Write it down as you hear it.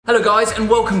Hello guys and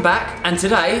welcome back, and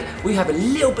today we have a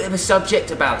little bit of a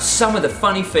subject about some of the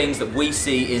funny things that we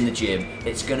see in the gym.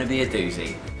 It's going to be a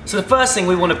doozy. So the first thing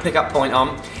we want to pick up point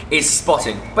on is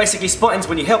spotting. Basically spotting is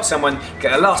when you help someone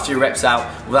get the last few reps out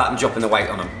without them dropping the weight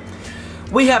on them.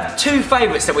 We have two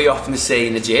favourites that we often see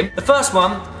in the gym. The first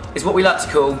one is what we like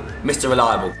to call Mr.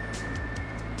 Reliable.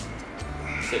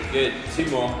 Sit good, two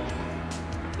more.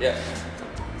 Yeah.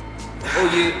 Or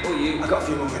you. I've got a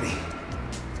few more ready.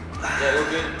 Yeah,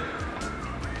 all good.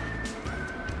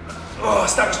 Oh,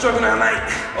 starting struggling now, mate.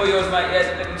 All yours, mate.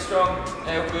 Yeah, looking strong.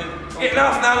 Yeah, all good. All Getting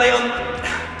off now, Leon.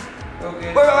 All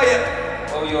good. Where are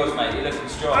you? All yours, mate. You're looking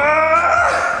strong.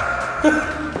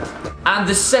 And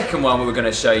the second one we're going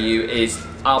to show you is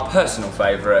our personal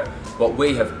favourite, what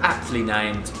we have aptly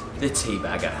named the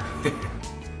teabagger.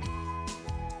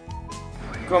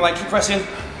 Come on, mate, keep pressing.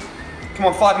 Come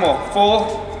on, 5 more.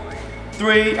 4,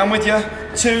 3, I'm with you.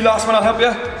 2, last one, I'll help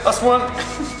you. Last one.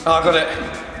 Oh, I got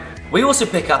it. We also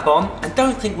pick up on, and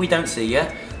don't think we don't see you,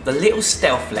 the little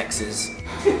stealth flexors.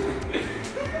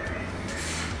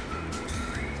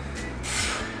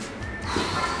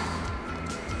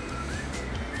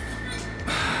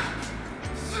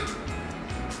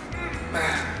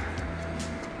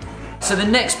 So the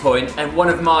next point, and one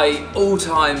of my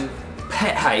all-time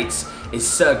pet hates, is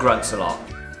Sir Grunts a lot.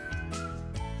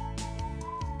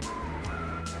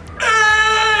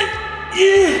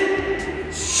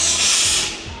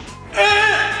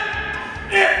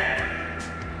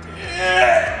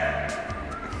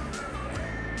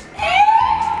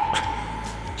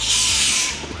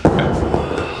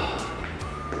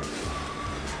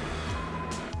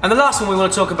 And the last one we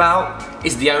want to talk about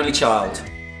is the only child.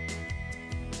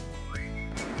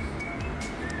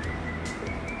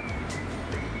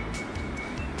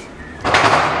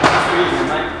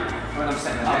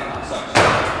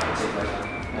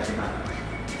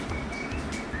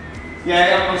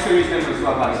 Yeah, I'm still using them as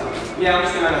well, buddy. Yeah, I'm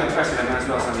just going to press them as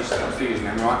well, so I'm still using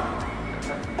them, right?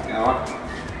 Yeah, alright.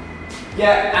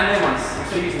 Yeah, and them ones, I'm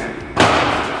still using them.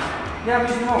 Yeah, I'm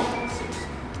using them all.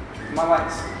 My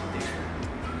weights.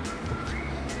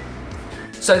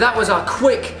 So that was our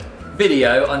quick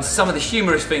video on some of the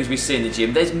humorous things we see in the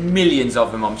gym. There's millions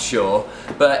of them, I'm sure.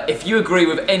 But if you agree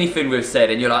with anything we've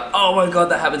said and you're like, oh my god,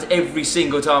 that happens every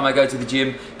single time I go to the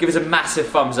gym, give us a massive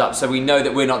thumbs up so we know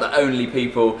that we're not the only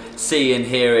people seeing,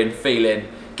 hearing, feeling,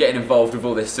 getting involved with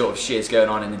all this sort of shit going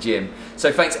on in the gym.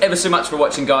 So thanks ever so much for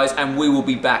watching, guys, and we will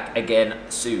be back again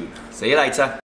soon. See you later.